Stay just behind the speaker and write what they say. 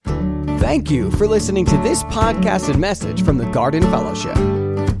Thank you for listening to this podcast and message from the Garden Fellowship.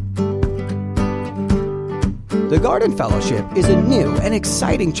 The Garden Fellowship is a new and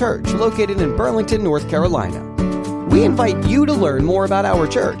exciting church located in Burlington, North Carolina. We invite you to learn more about our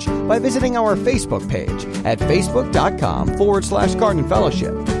church by visiting our Facebook page at facebook.com/Garden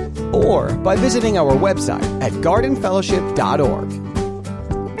Fellowship or by visiting our website at gardenfellowship.org.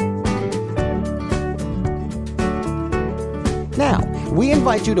 Now, we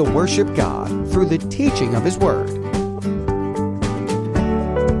invite you to worship God through the teaching of His Word.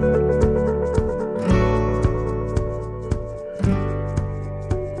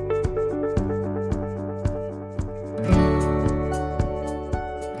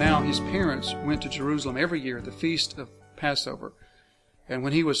 Now his parents went to Jerusalem every year at the feast of Passover. And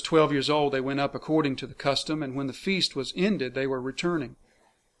when he was 12 years old, they went up according to the custom, and when the feast was ended, they were returning.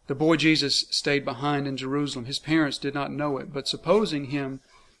 The boy Jesus stayed behind in Jerusalem. His parents did not know it, but supposing him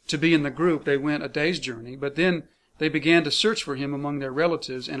to be in the group, they went a day's journey. But then they began to search for him among their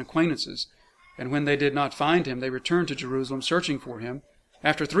relatives and acquaintances. And when they did not find him, they returned to Jerusalem, searching for him.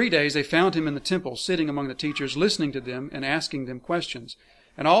 After 3 days, they found him in the temple, sitting among the teachers, listening to them and asking them questions.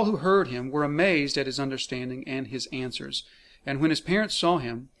 And all who heard him were amazed at his understanding and his answers. And when his parents saw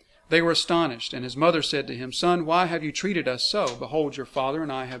him, they were astonished. And his mother said to him, "Son, why have you treated us so? Behold, your father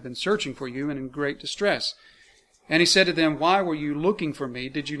and I have been searching for you and in great distress." And he said to them, "Why were you looking for me?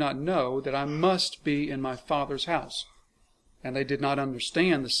 Did you not know that I must be in my Father's house?" And they did not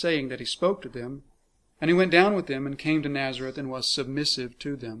understand the saying that he spoke to them. And he went down with them and came to Nazareth and was submissive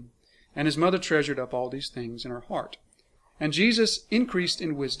to them. And his mother treasured up all these things in her heart. And Jesus increased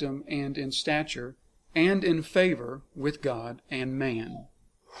in wisdom and in stature and in favor with God and man.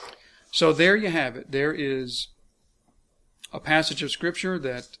 So there you have it. There is a passage of Scripture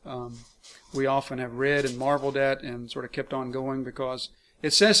that we often have read and marveled at and sort of kept on going because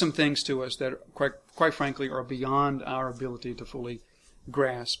it says some things to us that, quite frankly, are beyond our ability to fully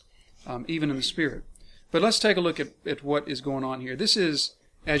grasp, even in the Spirit. But let's take a look at what is going on here. This is,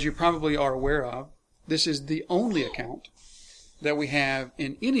 as you probably are aware of, this is the only account that we have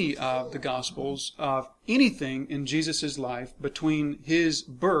in any of the Gospels of anything in Jesus' life between his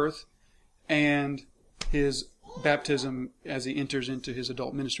birth and his baptism as he enters into his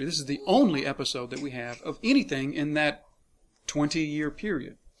adult ministry. This is the only episode that we have of anything in that 20-year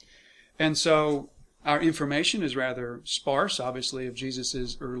period. And so our information is rather sparse, obviously, of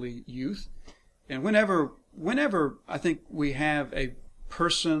Jesus' early youth. And whenever I think we have a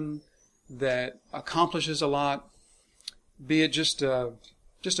person that accomplishes a lot, be it just a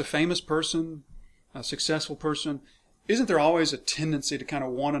famous person, a successful person, isn't there always a tendency to kind of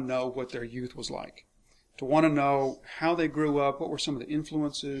want to know what their youth was like? To want to know how they grew up, what were some of the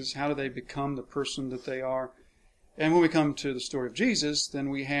influences, how do they become the person that they are? And when we come to the story of Jesus, then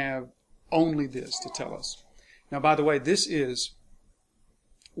we have only this to tell us. Now, by the way, this is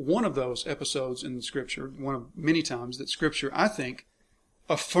one of those episodes in the Scripture, one of many times that Scripture, I think,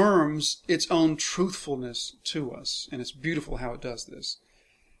 affirms its own truthfulness to us. And it's beautiful how it does this.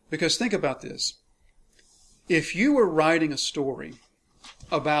 Because think about this. If you were writing a story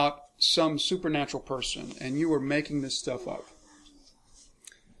about some supernatural person and you were making this stuff up,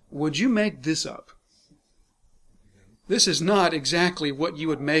 would you make this up? This is not exactly what you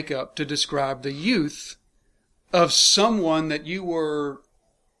would make up to describe the youth of someone that you were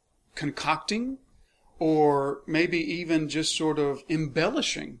concocting or maybe even just sort of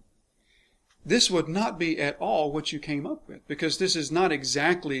embellishing. This would not be at all what you came up with, because this is not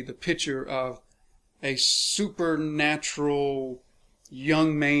exactly the picture of a supernatural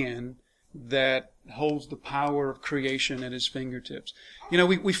young man that holds the power of creation at his fingertips. You know,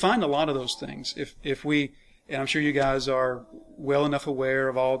 we find a lot of those things. If we, and I'm sure you guys are well enough aware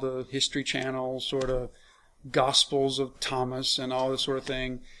of all the History Channel sort of Gospels of Thomas and all this sort of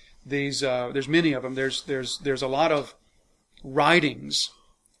thing. There's many of them. There's a lot of writings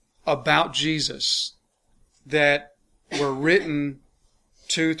about Jesus that were written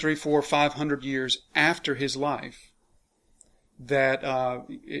 200, 300, 400, 500 years after his life. That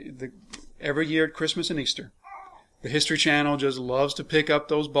every year at Christmas and Easter, the History Channel just loves to pick up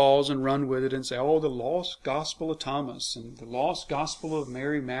those balls and run with it and say, "Oh, the lost gospel of Thomas and the lost gospel of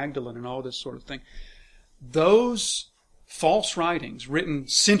Mary Magdalene," and all this sort of thing. Those false writings, written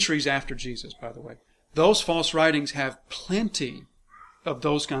centuries after Jesus, by the way, those false writings have plenty of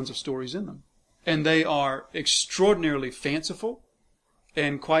those kinds of stories in them. And they are extraordinarily fanciful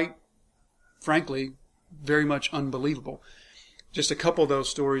and quite frankly, very much unbelievable. Just a couple of those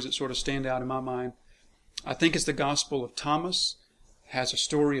stories that sort of stand out in my mind. I think it's the Gospel of Thomas. It has a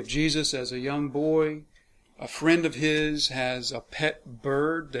story of Jesus as a young boy. a friend of his has a pet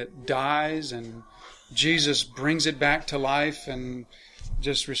bird that dies, and Jesus brings it back to life and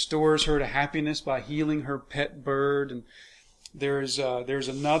just restores her to happiness by healing her pet bird. And there's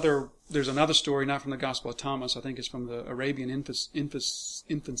another story, not from the Gospel of Thomas, I think it's from the Arabian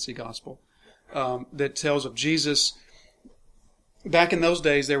infancy Gospel, that tells of Jesus. Back in those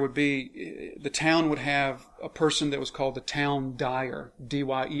days, the town would have a person that was called the town dyer,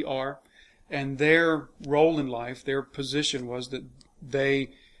 D-Y-E-R, and their role in life, their position was that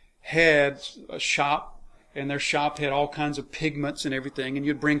they had a shop, and their shop had all kinds of pigments and everything, and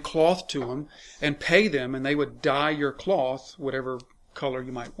you'd bring cloth to them and pay them, and they would dye your cloth whatever color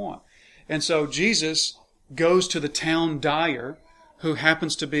you might want. And so Jesus goes to the town dyer, who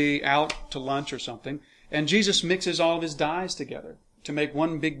happens to be out to lunch or something, and Jesus mixes all of his dyes together to make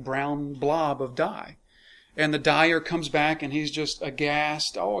one big brown blob of dye. And the dyer comes back and he's just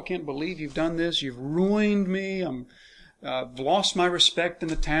aghast. "Oh, I can't believe you've done this. You've ruined me. I've lost my respect in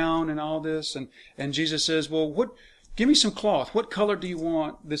the town and all this." And Jesus says, "Well, give me some cloth. What color do you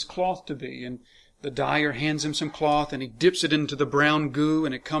want this cloth to be?" And the dyer hands him some cloth, and he dips it into the brown goo,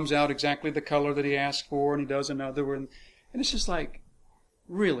 and it comes out exactly the color that he asked for, and he does another one. And it's just like,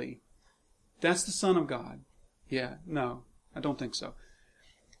 really? That's the Son of God? Yeah, no, I don't think so.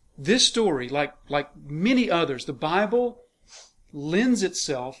 This story, like many others, the Bible lends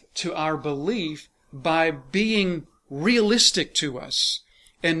itself to our belief by being realistic to us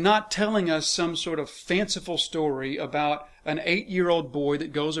and not telling us some sort of fanciful story about an 8-year-old boy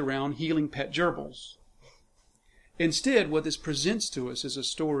that goes around healing pet gerbils. Instead, what this presents to us is a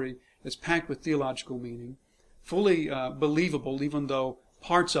story that's packed with theological meaning, fully believable, even though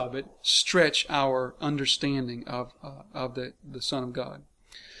parts of it stretch our understanding of the Son of God.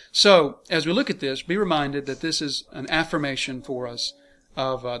 So, as we look at this, be reminded that this is an affirmation for us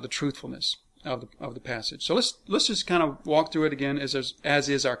of the truthfulness of the passage. So let's just kind of walk through it again as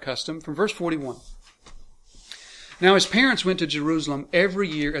is our custom. From verse 41. "Now his parents went to Jerusalem every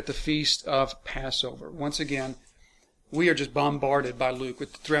year at the feast of Passover." Once again, we are just bombarded by Luke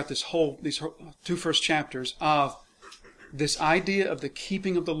throughout these two first chapters of this idea of the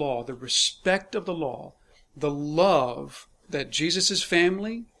keeping of the law, the respect of the law, the love that Jesus'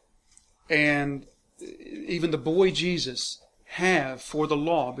 family and even the boy Jesus have for the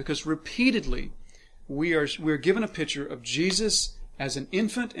law, because repeatedly we are given a picture of Jesus as an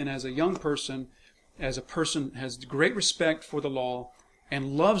infant and as a young person, as a person has great respect for the law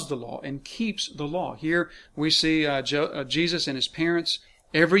and loves the law and keeps the law. Here we see Jesus and his parents.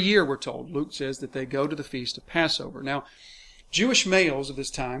 Every year, we're told, Luke says that they go to the feast of Passover. Now, Jewish males of this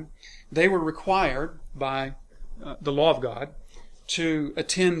time, they were required by the law of God to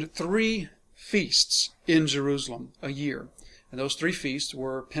attend 3 feasts in Jerusalem a year. And those 3 feasts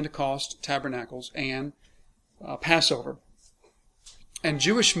were Pentecost, Tabernacles, and Passover. And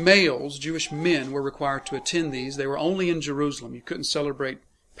Jewish males, Jewish men, were required to attend these. They were only in Jerusalem. You couldn't celebrate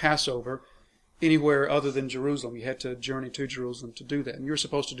Passover anywhere other than Jerusalem. You had to journey to Jerusalem to do that. And you were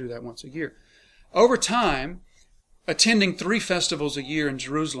supposed to do that once a year. Over time, attending 3 festivals a year in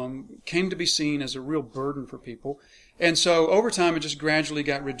Jerusalem came to be seen as a real burden for people. And so over time, it just gradually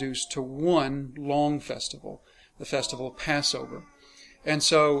got reduced to one long festival, the festival of Passover. And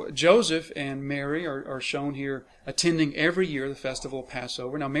so Joseph and Mary are shown here attending every year the festival of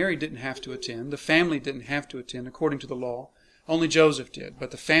Passover. Now, Mary didn't have to attend. The family didn't have to attend according to the law. Only Joseph did.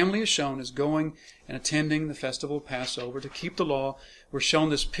 But the family is shown as going and attending the festival of Passover to keep the law. We're shown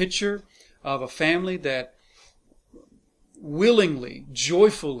this picture of a family that willingly,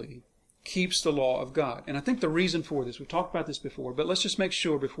 joyfully keeps the law of God. And I think the reason for this, we've talked about this before, but let's just make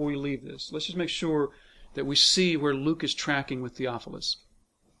sure before we leave this, let's just make sure that we see where Luke is tracking with Theophilus.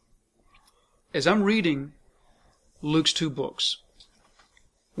 As I'm reading Luke's 2 books,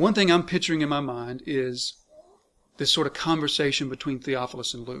 one thing I'm picturing in my mind is this sort of conversation between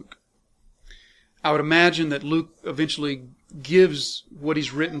Theophilus and Luke. I would imagine that Luke eventually gives what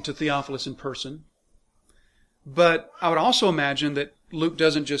he's written to Theophilus in person. But I would also imagine that Luke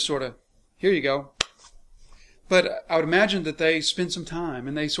doesn't just sort of, here you go. But I would imagine that they spend some time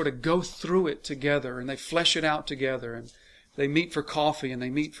and they sort of go through it together and they flesh it out together and they meet for coffee and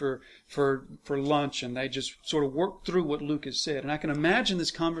they meet for lunch and they just sort of work through what Luke has said. And I can imagine this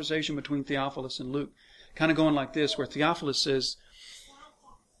conversation between Theophilus and Luke kind of going like this, where Theophilus says,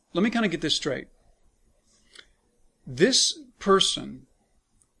 let me kind of get this straight. This person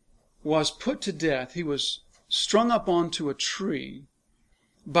was put to death. He was strung up onto a tree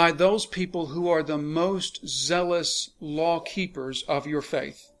by those people who are the most zealous law keepers of your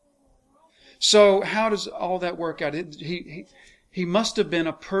faith. So how does all that work out? He must have been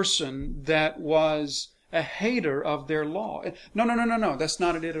a person that was a hater of their law. No. That's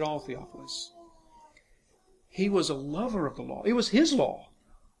not it at all, Theophilus. He was a lover of the law. It was his law.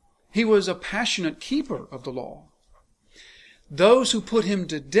 He was a passionate keeper of the law. Those who put him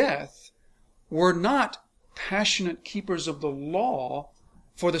to death were not passionate keepers of the law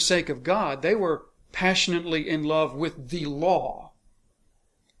for the sake of God. They were passionately in love with the law.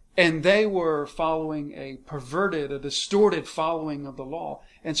 And they were following a perverted, a distorted following of the law.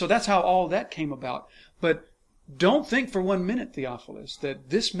 And so that's how all that came about. But don't think for 1 minute, Theophilus, that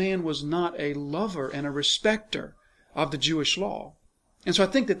this man was not a lover and a respecter of the Jewish law. And so I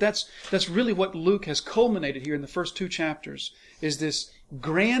think that that's really what Luke has culminated here in the first 2 chapters, is this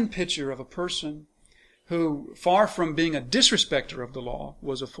grand picture of a person who, far from being a disrespecter of the law,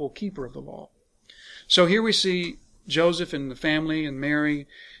 was a full keeper of the law. So here we see Joseph and the family and Mary,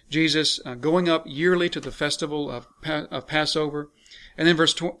 Jesus going up yearly to the festival of Passover. And then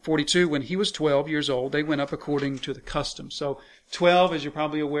verse 42, when he was 12 years old, they went up according to the custom. So 12, as you're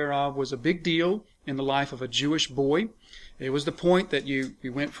probably aware of, was a big deal in the life of a Jewish boy. It was the point that you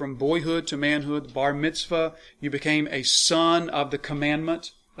went from boyhood to manhood, bar mitzvah. You became a son of the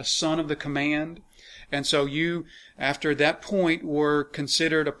commandment, a son of the command. And so you, after that point, were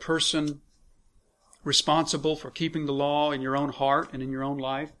considered a person responsible for keeping the law in your own heart and in your own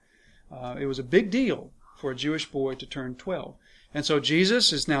life. It was a big deal for a Jewish boy to turn 12. And so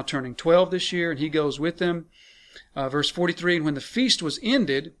Jesus is now turning 12 this year, and he goes with them. Verse 43, and when the feast was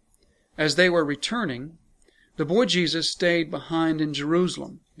ended, as they were returning, the boy Jesus stayed behind in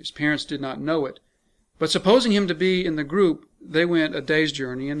Jerusalem. His parents did not know it. But supposing him to be in the group, they went a day's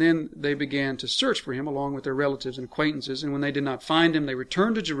journey, and then they began to search for him along with their relatives and acquaintances. And when they did not find him, they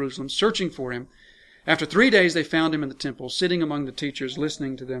returned to Jerusalem, searching for him. After 3 days, they found him in the temple, sitting among the teachers,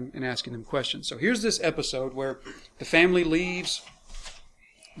 listening to them and asking them questions. So here's this episode where the family leaves.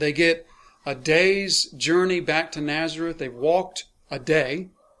 They get a day's journey back to Nazareth. They've walked a day.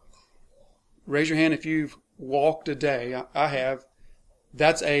 Raise your hand if you've walked a day. I have.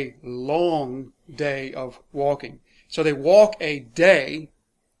 That's a long day of walking. So they walk a day,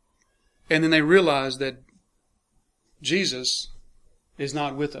 and then they realize that Jesus is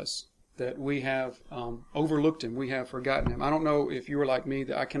not with us, that we have overlooked him, we have forgotten him. I don't know if you were like me,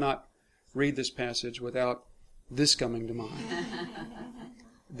 that I cannot read this passage without this coming to mind.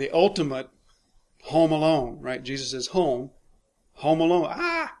 The ultimate home alone, right? Jesus is home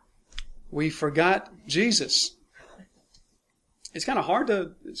alone. We forgot Jesus. It's kind of hard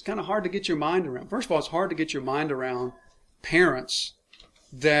to get your mind around. First of all, it's hard to get your mind around parents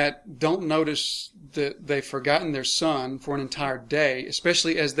that don't notice that they've forgotten their son for an entire day,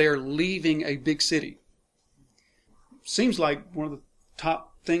 especially as they're leaving a big city. Seems like one of the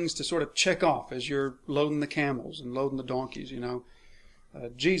top things to sort of check off as you're loading the camels and loading the donkeys,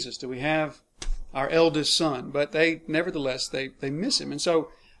 Jesus, do we have our eldest son? But nevertheless, they miss him. And so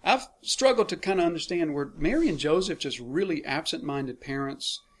I've struggled to kind of understand, were Mary and Joseph just really absent-minded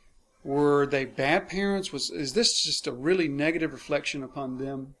parents? Were they bad parents? Is this just a really negative reflection upon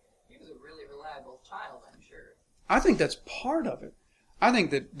them? He was a really reliable child, I'm sure. I think that's part of it. I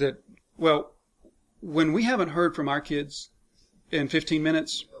think that when we haven't heard from our kids in 15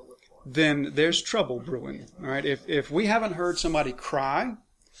 minutes, then there's trouble brewing. All right? If we haven't heard somebody cry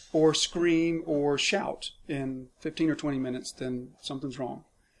or scream or shout in 15 or 20 minutes, then something's wrong.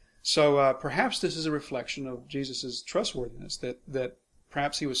 So perhaps this is a reflection of Jesus' trustworthiness, that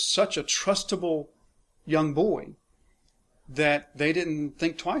perhaps he was such a trustable young boy that they didn't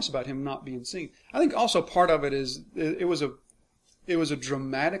think twice about him not being seen. I think also part of it is it was a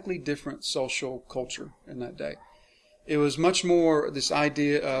dramatically different social culture in that day. It was much more this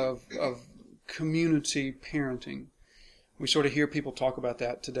idea of community parenting. We sort of hear people talk about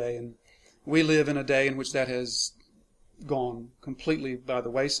that today, and we live in a day in which that has gone completely by the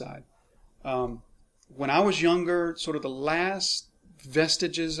wayside. When I was younger, sort of the last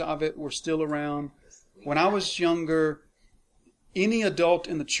vestiges of it were still around. When I was younger, any adult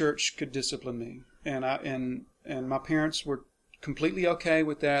in the church could discipline me, and my parents were completely okay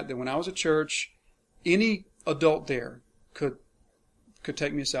with that. That when I was at church, any adult there could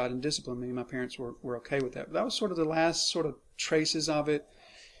take me aside and discipline me. My parents were okay with that. But that was sort of the last sort of traces of it.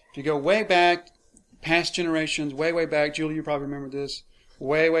 If you go way back, past generations, way back, Julie, you probably remember this,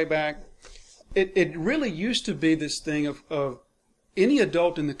 way back, it really used to be this thing of any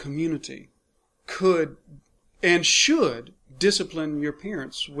adult in the community could and should discipline your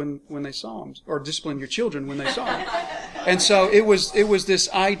parents when they saw them, or discipline your children when they saw them. And so it was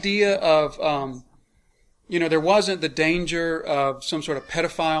this idea of, there wasn't the danger of some sort of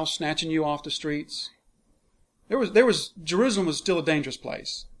pedophile snatching you off the streets. Jerusalem was still a dangerous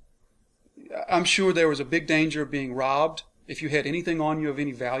place. I'm sure there was a big danger of being robbed if you had anything on you of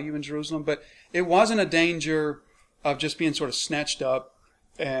any value in Jerusalem, but it wasn't a danger of just being sort of snatched up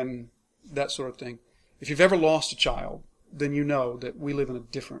and that sort of thing. If you've ever lost a child, then you know that we live in a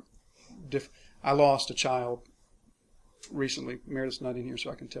different. I lost a child recently. Meredith's not in here,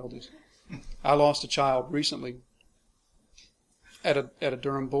 so I can tell this. I lost a child recently at a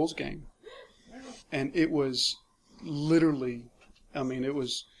Durham Bulls game, and it was literally, I mean, it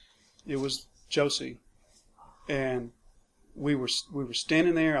was Josie, and we were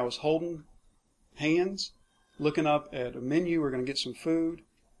standing there. I was holding hands, looking up at a menu. We're going to get some food,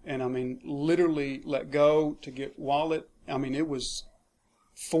 and I mean, literally let go to get wallet. I mean, it was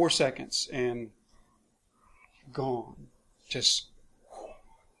 4 seconds and gone. Just,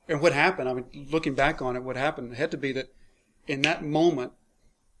 and what happened? I mean, looking back on it, what happened? It had to be that in that moment,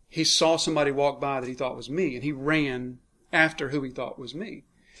 he saw somebody walk by that he thought was me, and he ran after who he thought was me.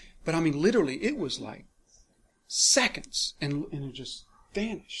 But I mean, literally, it was like seconds, and it just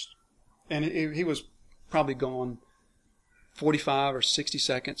vanished. And he was probably gone 45 or 60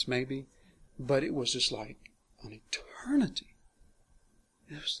 seconds, maybe. But it was just like an eternity.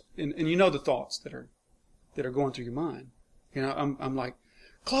 And you know the thoughts that are going through your mind. You know, I'm like,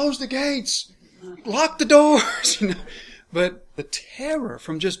 close the gates, lock the doors. You know, but the terror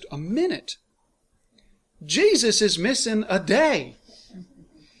from just a minute. Jesus is missing a day,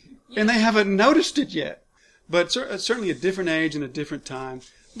 and they haven't noticed it yet. But certainly a different age and a different time.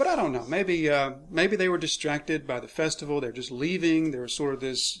 But I don't know. Maybe they were distracted by the festival. They're just leaving. There was sort of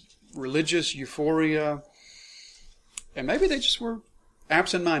this religious euphoria, and maybe they just were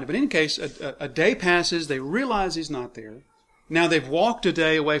absent-minded. But in any case, a day passes. They realize he's not there. Now they've walked a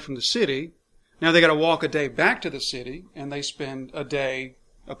day away from the city. Now they got to walk a day back to the city, and they spend a day,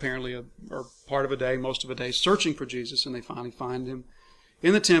 apparently, or part of a day, most of a day, searching for Jesus, and they finally find him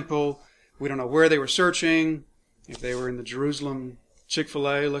in the temple. We don't know where they were searching, if they were in the Jerusalem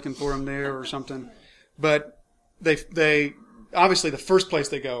Chick-fil-A looking for him there or something. But they obviously the first place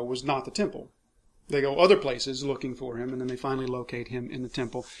they go was not the temple. They go other places looking for him, and then they finally locate him in the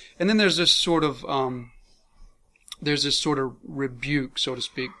temple. And then there's this sort of rebuke, so to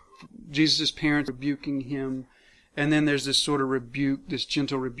speak. Jesus' parents rebuking him, and then there's this sort of rebuke, this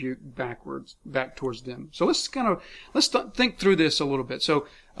gentle rebuke back towards them. So let's think through this a little bit. So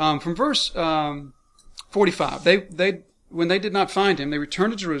from verse 45, when they did not find him, they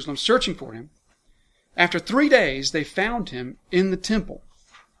returned to Jerusalem searching for him. After 3 days, they found him in the temple,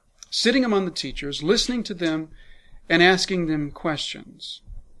 sitting among the teachers, listening to them and asking them questions.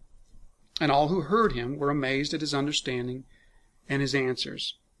 And all who heard him were amazed at his understanding and his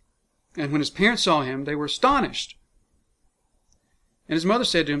answers. And when his parents saw him, they were astonished. And his mother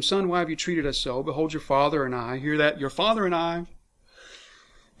said to him, "Son, why have you treated us so? Behold, your father and I," hear that? Your father and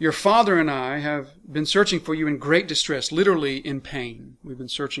I have been searching for you in great distress, literally in pain. We've been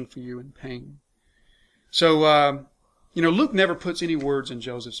searching for you in pain. So, Luke never puts any words in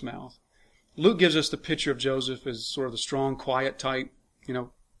Joseph's mouth. Luke gives us the picture of Joseph as sort of the strong, quiet type.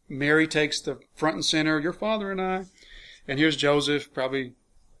 Mary takes the front and center, your father and I. And here's Joseph,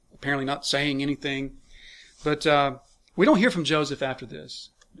 apparently not saying anything. But we don't hear from Joseph after this,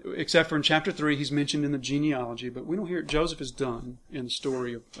 except for in chapter 3, he's mentioned in the genealogy, but we don't hear Joseph is done in the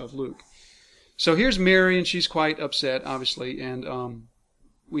story of Luke. So here's Mary, and she's quite upset, obviously, and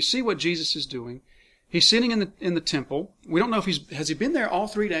we see what Jesus is doing. He's sitting in the temple. We don't know if has he been there all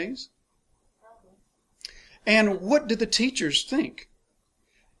 3 days? And what did the teachers think?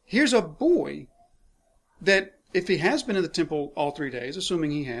 Here's a boy that, if he has been in the temple all 3 days,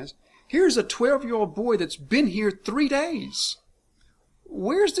 assuming he has, here's a 12-year-old boy that's been here 3 days.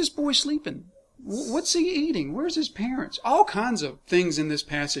 Where's this boy sleeping? What's he eating? Where's his parents? All kinds of things in this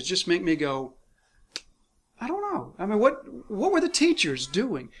passage just make me go, I don't know. I mean, what were the teachers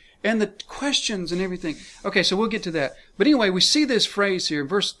doing? And the questions and everything. Okay, so we'll get to that. But anyway, we see this phrase here in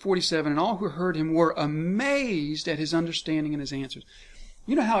verse 47, and all who heard him were amazed at his understanding and his answers.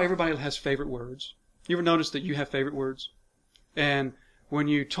 You know how everybody has favorite words? You ever notice that you have favorite words? And when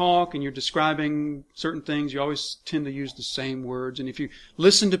you talk and you're describing certain things, you always tend to use the same words. And if you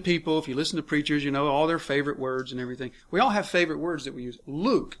listen to people, if you listen to preachers, you know all their favorite words and everything. We all have favorite words that we use.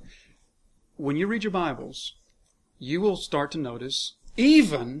 Luke, when you read your Bibles, you will start to notice,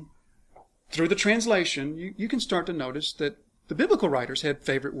 even through the translation, you can start to notice that the biblical writers had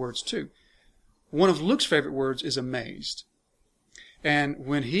favorite words too. One of Luke's favorite words is amazed. And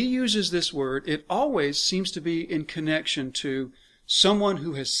when he uses this word, it always seems to be in connection to someone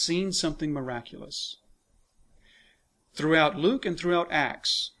who has seen something miraculous. Throughout Luke and throughout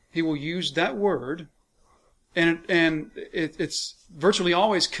Acts, he will use that word And it's virtually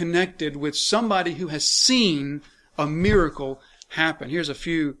always connected with somebody who has seen a miracle happen. Here's a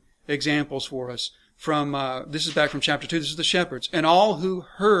few examples for us. This is back from chapter 2. This is the shepherds. And all who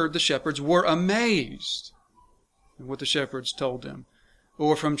heard the shepherds were amazed at what the shepherds told them.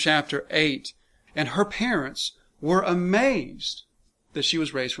 Or from chapter 8. And her parents were amazed that she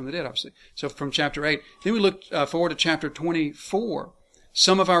was raised from the dead, obviously. So from chapter 8. Then we look forward to chapter 24.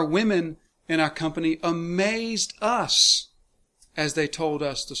 Some of our women in our company amazed us as they told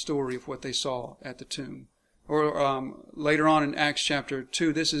us the story of what they saw at the tomb. Or later on in Acts chapter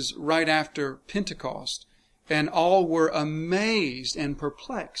 2, this is right after Pentecost. And all were amazed and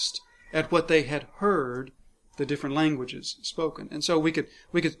perplexed at what they had heard, the different languages spoken. And so we could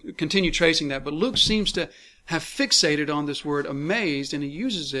continue tracing that. But Luke seems to have fixated on this word amazed, and he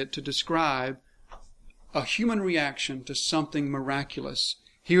uses it to describe a human reaction to something miraculous.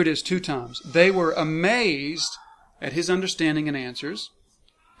 Here it is 2 times. They were amazed at his understanding and answers.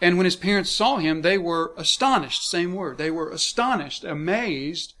 And when his parents saw him, they were astonished. Same word. They were astonished,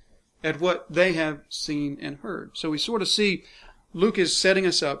 amazed at what they have seen and heard. So we sort of see, Luke is setting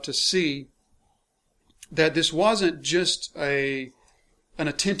us up to see that this wasn't just an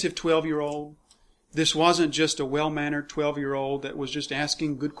attentive 12-year-old. This wasn't just a well-mannered 12-year-old that was just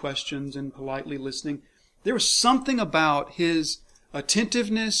asking good questions and politely listening. There was something about his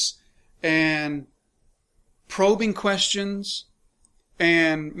attentiveness and probing questions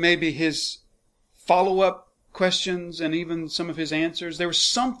and maybe his follow-up questions and even some of his answers. There was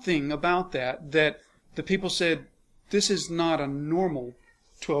something about that the people said, this is not a normal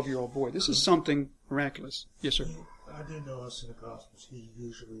 12-year-old boy. This is something miraculous. Yes, sir? I didn't know us in the Gospels. He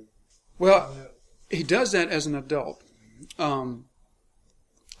usually... Well, he does that as an adult.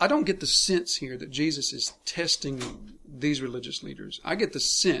 I don't get the sense here that Jesus is testing these religious leaders. I get the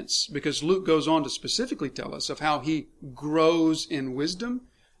sense, because Luke goes on to specifically tell us of how he grows in wisdom,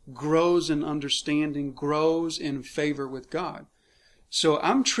 grows in understanding, grows in favor with God. So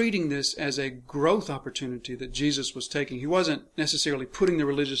I'm treating this as a growth opportunity that Jesus was taking. He wasn't necessarily putting the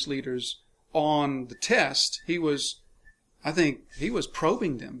religious leaders on the test. I think he was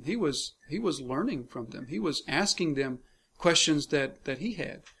probing them. He was learning from them. He was asking them questions that he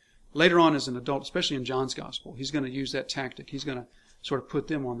had. Later on as an adult, especially in John's Gospel, he's going to use that tactic. He's going to sort of put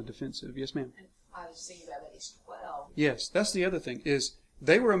them on the defensive. Yes, ma'am? And I was thinking about that he's 12. Yes, that's the other thing, is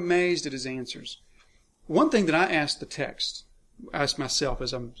they were amazed at his answers. One thing that I asked myself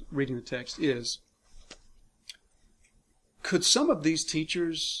as I'm reading the text is, could some of these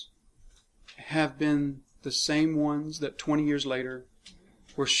teachers have been the same ones that 20 years later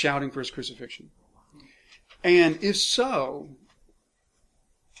were shouting for his crucifixion? And if so,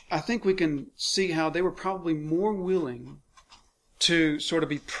 I think we can see how they were probably more willing to sort of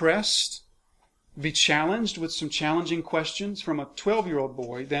be pressed, be challenged with some challenging questions from a 12-year-old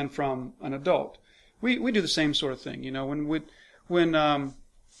boy than from an adult. We do the same sort of thing,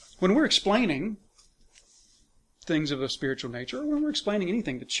 when we're explaining things of a spiritual nature, or when we're explaining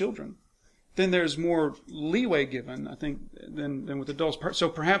anything to children, then there's more leeway given, I think, than with adults. So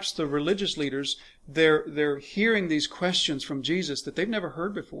perhaps the religious leaders, they're hearing these questions from Jesus that they've never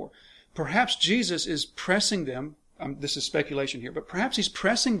heard before. Perhaps Jesus is pressing them, this is speculation here, but perhaps he's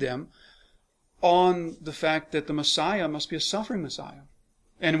pressing them on the fact that the Messiah must be a suffering Messiah.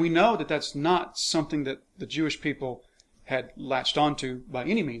 And we know that that's not something that the Jewish people had latched onto by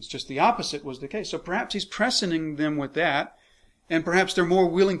any means. Just the opposite was the case. So perhaps he's pressing them with that. And perhaps they're more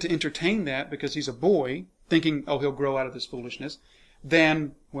willing to entertain that because he's a boy, thinking, oh, he'll grow out of this foolishness,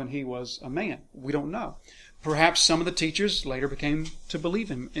 than when he was a man. We don't know. Perhaps some of the teachers later became to believe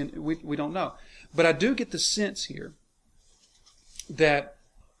him, and we don't know. But I do get the sense here that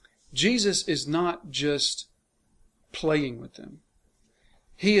Jesus is not just playing with them.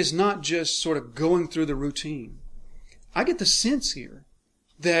 He is not just sort of going through the routine. I get the sense here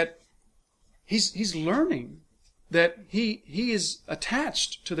that he's learning, that he is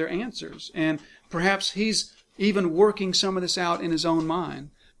attached to their answers, and perhaps he's even working some of this out in his own mind.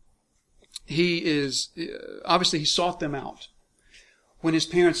 Obviously he sought them out. When his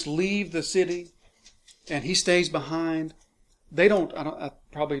parents leave the city and he stays behind, they don't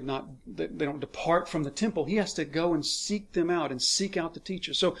depart from the temple. He has to go and seek them out and seek out the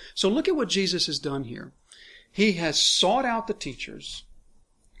teachers. So look at what Jesus has done here. He has sought out the teachers.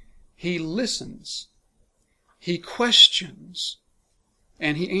 He listens. He questions,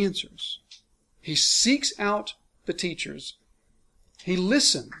 and he answers. He seeks out the teachers. He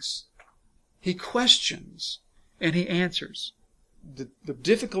listens. He questions, and he answers. The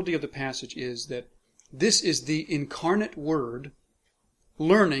difficulty of the passage is that this is the incarnate Word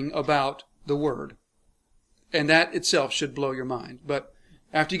learning about the Word. And that itself should blow your mind. But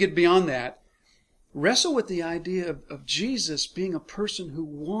after you get beyond that, wrestle with the idea of Jesus being a person who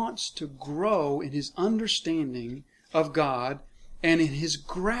wants to grow in his understanding of God and in his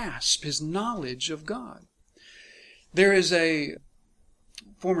grasp, his knowledge of God. There is a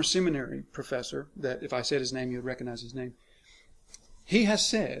former seminary professor that, if I said his name, you would recognize his name. He has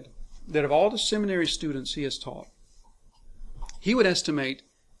said that of all the seminary students he has taught, he would estimate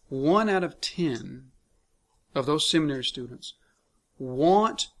 1 out of 10 of those seminary students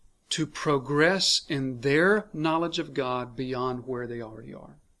want to progress in their knowledge of God beyond where they already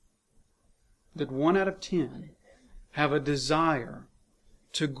are. That 1 out of 10 have a desire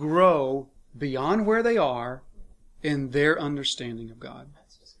to grow beyond where they are in their understanding of God.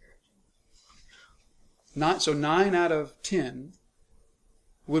 So 9 out of 10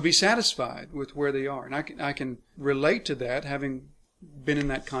 would be satisfied with where they are. And I can relate to that, having been in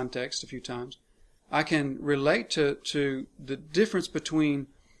that context a few times. I can relate to the difference between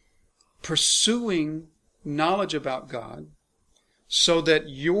pursuing knowledge about God so that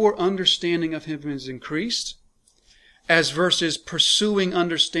your understanding of Him is increased, as versus pursuing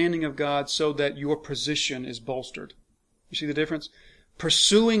understanding of God so that your position is bolstered. You see the difference?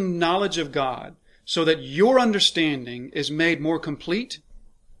 Pursuing knowledge of God so that your understanding is made more complete,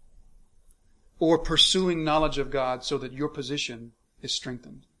 or pursuing knowledge of God so that your position is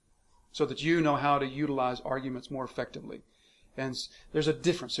strengthened, so that you know how to utilize arguments more effectively. And there's a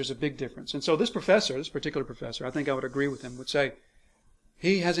difference. There's a big difference. And so this particular professor, I think I would agree with him, would say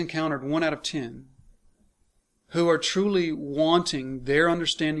he has encountered 1 out of 10 who are truly wanting their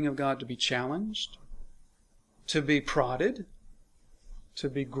understanding of God to be challenged, to be prodded, to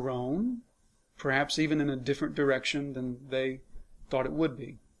be grown, perhaps even in a different direction than they thought it would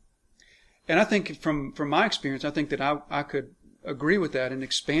be. And I think from my experience, I think that I could agree with that and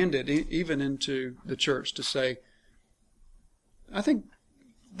expand it even into the church to say, I think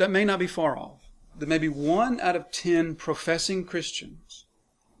that may not be far off. That maybe 1 out of 10 professing Christians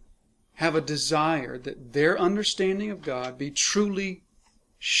have a desire that their understanding of God be truly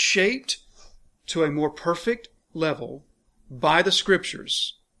shaped to a more perfect level by the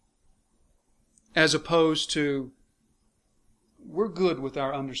Scriptures, as opposed to, we're good with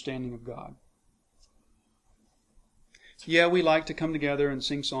our understanding of God. Yeah, we like to come together and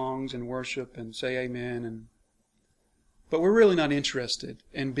sing songs and worship and say amen, but we're really not interested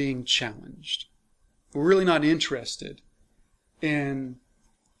in being challenged. We're really not interested in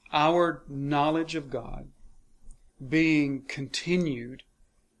our knowledge of God being continued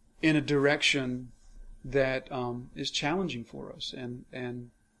in a direction that is challenging for us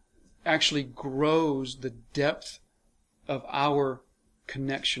and actually grows the depth of our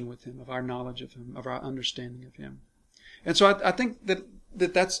connection with Him, of our knowledge of Him, of our understanding of Him. And so I think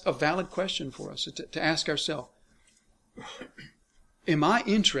that's a valid question for us to ask ourselves. Am I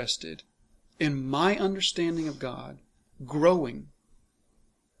interested in my understanding of God growing?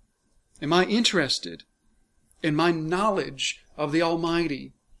 Am I interested in my knowledge of the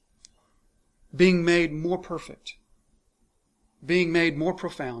Almighty being made more perfect, being made more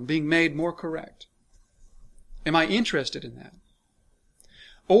profound, being made more correct? Am I interested in that?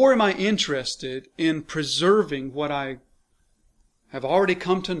 Or am I interested in preserving what I have already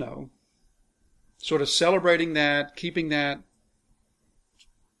come to know, sort of celebrating that, keeping that,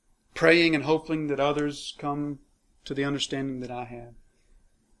 praying and hoping that others come to the understanding that I have?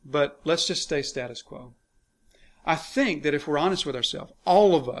 But let's just stay status quo. I think that if we're honest with ourselves,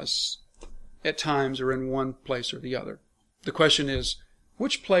 all of us at times are in one place or the other. The question is,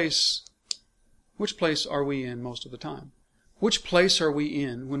 which place are we in most of the time? Which place are we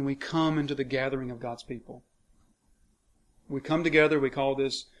in when we come into the gathering of God's people? We come together, we call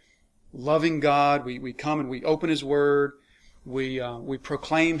this loving God. We come and we open His Word. We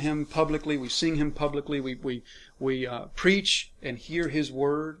proclaim Him publicly. We sing Him publicly. We preach and hear His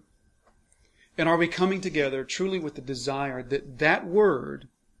Word. And are we coming together truly with the desire that that Word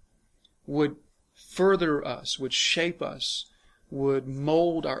would further us, would shape us, would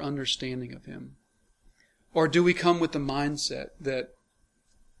mold our understanding of Him? Or do we come with the mindset that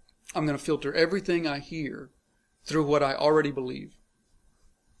I'm going to filter everything I hear through what I already believe?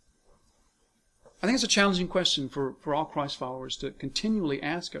 I think it's a challenging question for all Christ followers to continually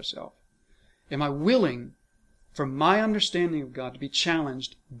ask ourselves. Am I willing for my understanding of God to be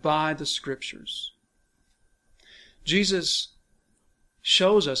challenged by the Scriptures? Jesus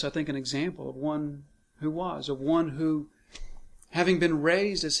shows us, I think, an example of one who, having been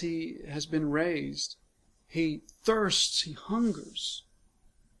raised as He has been raised, he thirsts, he hungers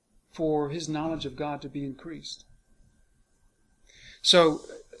for his knowledge of God to be increased. So,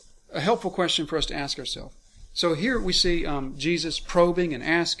 a helpful question for us to ask ourselves. So here we see Jesus probing and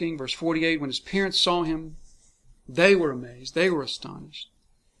asking. Verse 48, when his parents saw him, they were amazed. They were astonished.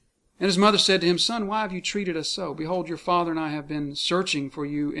 And his mother said to him, Son, why have you treated us so? Behold, your father and I have been searching for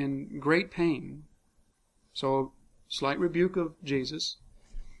you in great pain. So, slight rebuke of Jesus.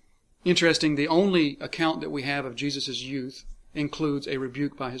 Interesting, the only account that we have of Jesus' youth includes a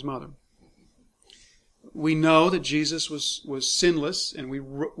rebuke by his mother. We know that Jesus was sinless, and we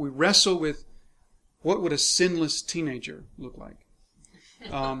wrestle with what would a sinless teenager look like?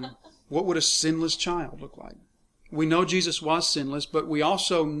 What would a sinless child look like? We know Jesus was sinless, but we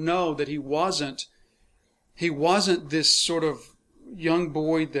also know that he wasn't this sort of young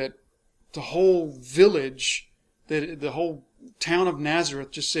boy that the whole village, that the whole town of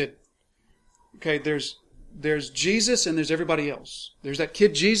Nazareth just said, okay, there's Jesus and there's everybody else. There's that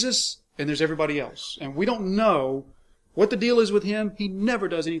kid Jesus and there's everybody else. And we don't know what the deal is with him. He never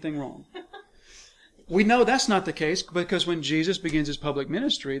does anything wrong. We know that's not the case because when Jesus begins his public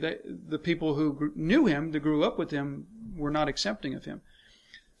ministry, the people who knew him, that grew up with him, were not accepting of him.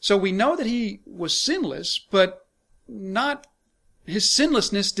 So we know that he was sinless, but his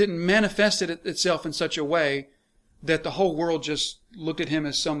sinlessness didn't manifest itself in such a way that the whole world just looked at him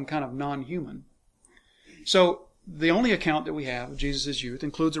as some kind of non-human. So the only account that we have of Jesus' youth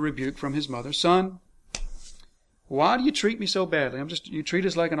includes a rebuke from his mother. Son, why do you treat me so badly? You treat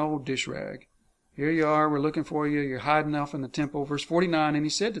us like an old dish rag. Here you are, we're looking for you, you're hiding off in the temple. Verse 49, and he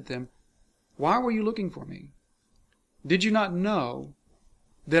said to them, why were you looking for me? Did you not know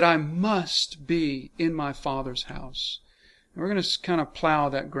that I must be in my Father's house? And we're going to kind of plow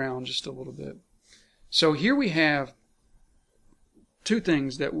that ground just a little bit. So here we have two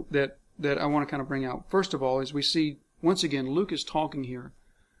things that I want to kind of bring out. First of all, is we see, once again, Luke is talking here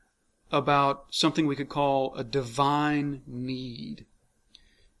about something we could call a divine need.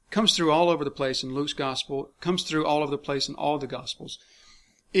 Comes through all over the place in Luke's gospel, comes through all over the place in all the gospels.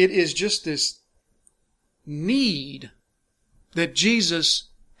 It is just this need that Jesus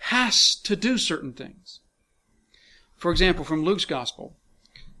has to do certain things. For example, from Luke's gospel,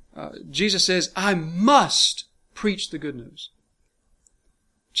 Jesus says, I must preach the good news.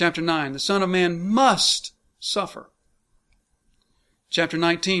 Chapter 9, the Son of Man must suffer. Chapter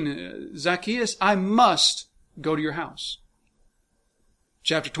 19, Zacchaeus, I must go to your house.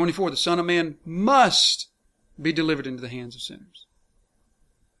 Chapter 24, the Son of Man must be delivered into the hands of sinners.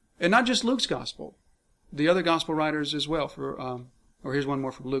 And not just Luke's gospel, the other gospel writers as well. Or here's one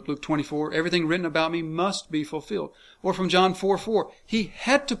more from Luke. Luke 24, everything written about me must be fulfilled. Or from John 4:4, he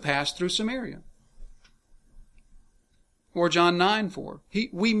had to pass through Samaria. Or John 9:4,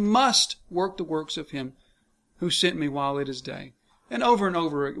 we must work the works of him who sent me while it is day. And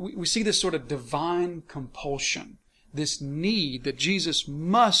over, we see this sort of divine compulsion. This need that Jesus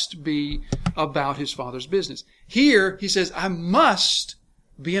must be about his Father's business. Here, he says, I must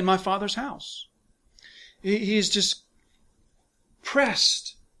be in my Father's house. He's just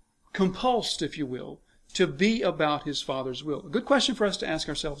pressed, compulsed, if you will, to be about his Father's will. A good question for us to ask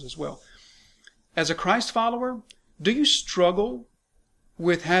ourselves as well. As a Christ follower, do you struggle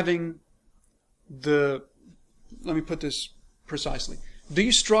with having let me put this precisely. Do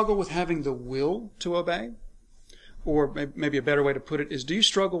you struggle with having the will to obey? Or maybe a better way to put it is, do you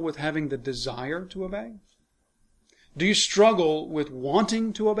struggle with having the desire to obey? Do you struggle with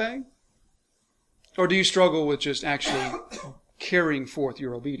wanting to obey? Or do you struggle with just actually carrying forth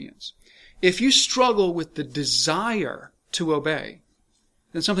your obedience? If you struggle with the desire to obey,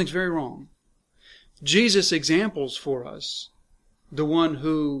 then something's very wrong. Jesus examples for us the one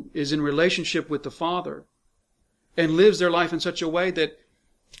who is in relationship with the Father and lives their life in such a way that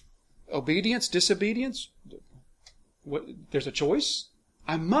obedience, disobedience, there's a choice.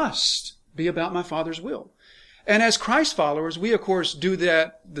 I must be about my Father's will. And as Christ followers, we of course do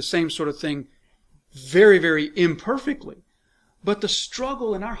the same sort of thing very, very imperfectly. But the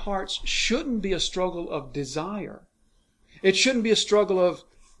struggle in our hearts shouldn't be a struggle of desire. It shouldn't be a struggle of,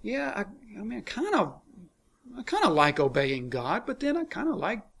 I kind of like obeying God, but then I kind of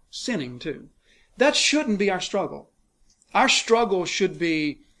like sinning too. That shouldn't be our struggle. Our struggle should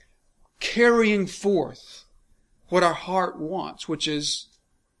be carrying forth what our heart wants, which is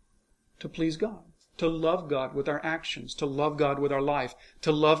to please God, to love God with our actions, to love God with our life,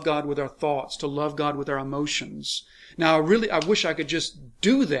 to love God with our thoughts, to love God with our emotions. Now, I wish I could just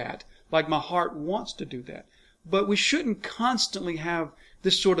do that like my heart wants to do that. But we shouldn't constantly have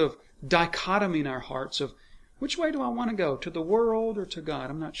this sort of dichotomy in our hearts of, which way do I want to go? To the world or to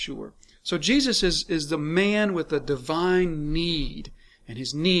God? I'm not sure. So Jesus is the man with a divine need. And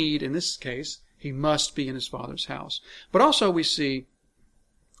his need, in this case, he must be in his Father's house. But also we see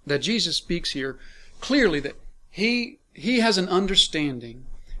that Jesus speaks here clearly that he has an understanding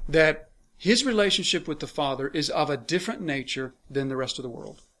that his relationship with the Father is of a different nature than the rest of the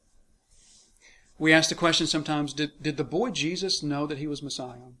world. We ask the question sometimes, did the boy Jesus know that he was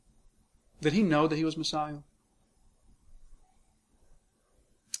Messiah? Did he know that he was Messiah?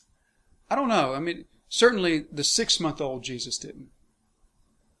 I don't know. I mean, certainly the 6-month-old Jesus didn't.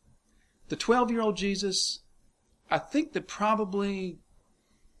 The 12-year-old Jesus, I think that probably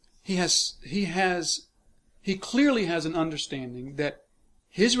he clearly has an understanding that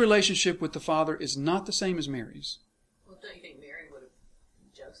his relationship with the Father is not the same as Mary's. Well, don't you think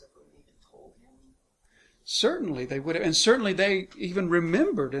Joseph would have even told him? Certainly they would have, and certainly they even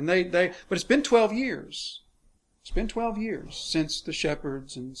remembered, and but it's been 12 years. It's been 12 years since the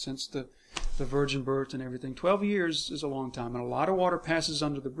shepherds and since the virgin birth and everything. 12 years is a long time, and a lot of water passes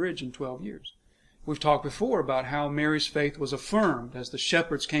under the bridge in 12 years. We've talked before about how Mary's faith was affirmed as the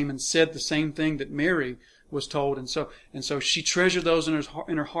shepherds came and said the same thing that Mary was told, and so she treasured those in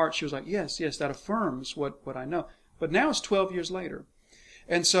her heart. She was like, yes, that affirms what I know. But now it's 12 years later,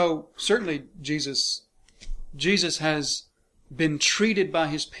 and so certainly Jesus has been treated by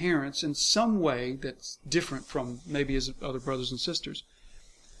his parents in some way that's different from maybe his other brothers and sisters.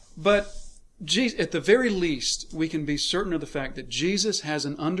 But at the very least, we can be certain of the fact that Jesus has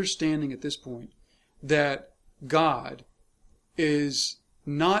an understanding at this point that God is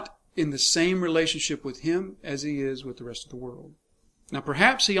not in the same relationship with him as he is with the rest of the world. Now,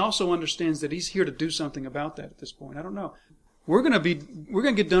 perhaps he also understands that he's here to do something about that at this point. I don't know. We're going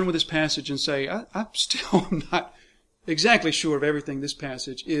to get done with this passage and say, I'm still not exactly sure of everything this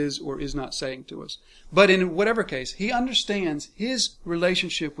passage is or is not saying to us. But in whatever case, he understands his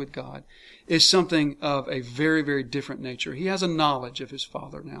relationship with God is something of a very, very different nature. He has a knowledge of his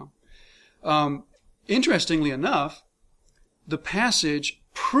Father now. Interestingly enough, the passage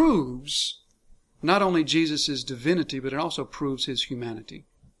proves not only Jesus' divinity, but it also proves his humanity.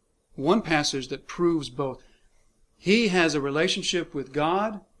 One passage that proves both. He has a relationship with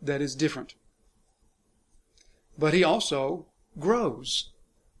God that is different. But he also grows.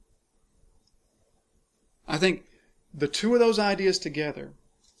 I think the two of those ideas together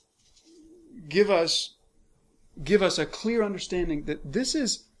give us a clear understanding that this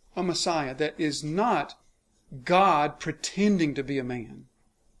is a Messiah that is not God pretending to be a man.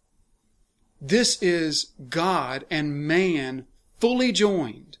 This is God and man fully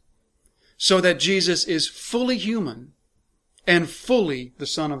joined, so that Jesus is fully human and fully the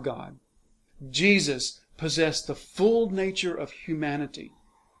Son of God. Jesus possessed the full nature of humanity,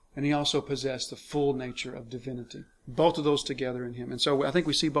 and he also possessed the full nature of divinity. Both of those together in him. And so I think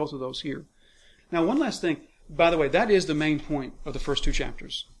we see both of those here. Now, one last thing. By the way, that is the main point of the first two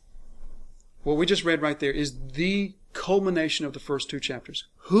chapters. What we just read right there is the culmination of the first two chapters.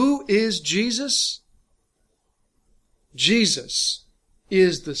 Who is Jesus? Jesus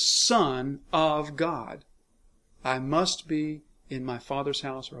is the Son of God. I must be in my Father's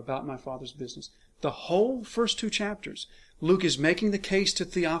house or about my Father's business. The whole first two chapters, Luke is making the case to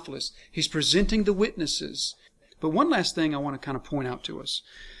Theophilus. He's presenting the witnesses. But one last thing I want to kind of point out to us,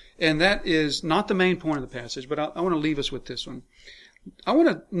 and that is not the main point of the passage, but I want to leave us with this one. I want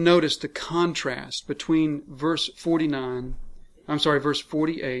to notice the contrast between verse 48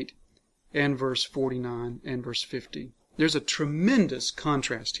 and verse 49 and verse 50. There's a tremendous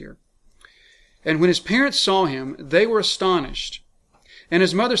contrast here. And when his parents saw him, they were astonished. And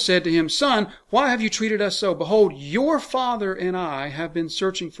his mother said to him, Son, why have you treated us so? Behold, your father and I have been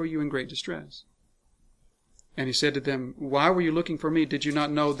searching for you in great distress. And he said to them, Why were you looking for me? Did you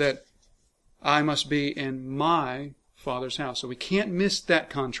not know that I must be in my Father's house? So we can't miss that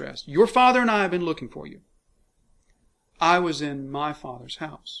contrast. Your father and I have been looking for you. I was in my Father's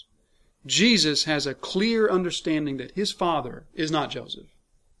house. Jesus has a clear understanding that his father is not Joseph.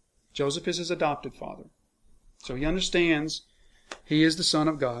 Joseph is his adopted father. So he understands he is the Son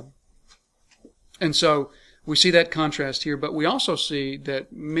of God. And so we see that contrast here, but we also see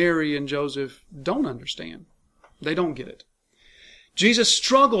that Mary and Joseph don't understand. They don't get it. Jesus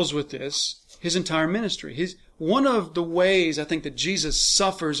struggles with this his entire ministry. One of the ways I think that Jesus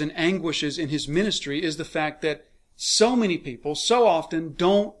suffers and anguishes in his ministry is the fact that so many people, so often,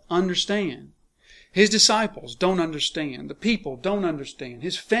 don't understand. His disciples don't understand. The people don't understand.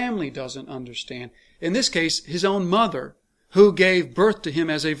 His family doesn't understand. In this case, his own mother, who gave birth to him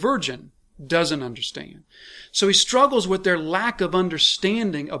as a virgin, doesn't understand. So he struggles with their lack of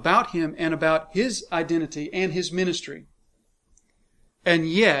understanding about him and about his identity and his ministry. And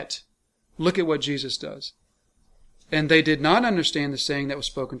yet, look at what Jesus does. And they did not understand the saying that was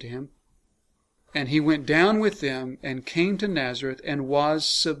spoken to him. And he went down with them and came to Nazareth and was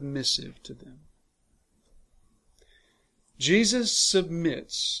submissive to them. Jesus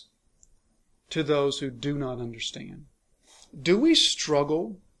submits to those who do not understand. Do we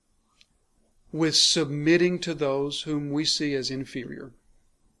struggle with submitting to those whom we see as inferior?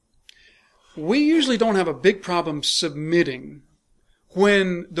 We usually don't have a big problem submitting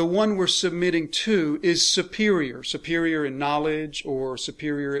when the one we're submitting to is superior in knowledge or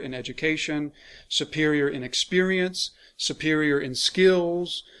superior in education, superior in experience, superior in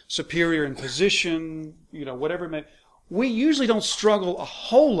skills, superior in position, whatever it may. We usually don't struggle a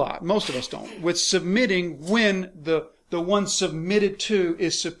whole lot, most of us don't, with submitting when the one submitted to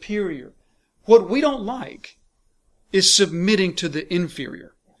is superior. What we don't like is submitting to the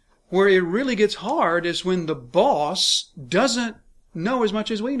inferior. Where it really gets hard is when the boss doesn't know as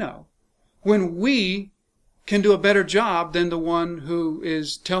much as we know. When we can do a better job than the one who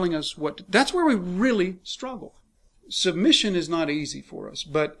is telling us what to do. That's where we really struggle. Submission is not easy for us,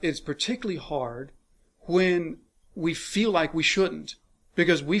 but it's particularly hard when we feel like we shouldn't,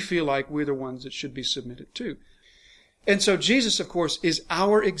 because we feel like we're the ones that should be submitted to. And so Jesus, of course, is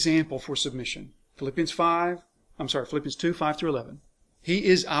our example for submission. Philippians 2, 5 through 11. He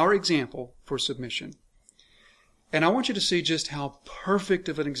is our example for submission. And I want you to see just how perfect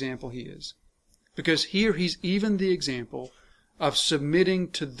of an example he is. Because here he's even the example of submitting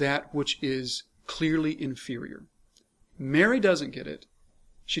to that which is clearly inferior. Mary doesn't get it.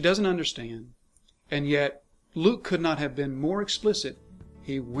 She doesn't understand. And yet, Luke could not have been more explicit.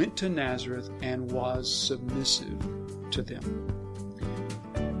 He went to Nazareth and was submissive to them.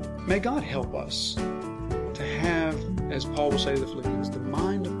 May God help us to have, as Paul will say to the Philippians, the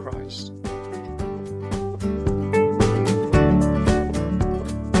mind of Christ.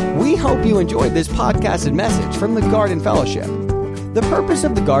 We hope you enjoyed this podcasted message from the Garden Fellowship. The purpose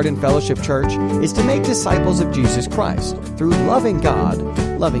of the Garden Fellowship Church is to make disciples of Jesus Christ through loving God,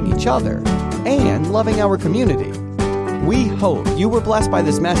 loving each other, and loving our community. We hope you were blessed by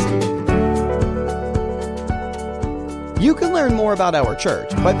this message. You can learn more about our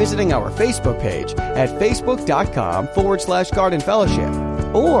church by visiting our Facebook page at facebook.com/Garden Fellowship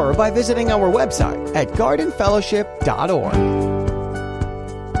or by visiting our website at gardenfellowship.org.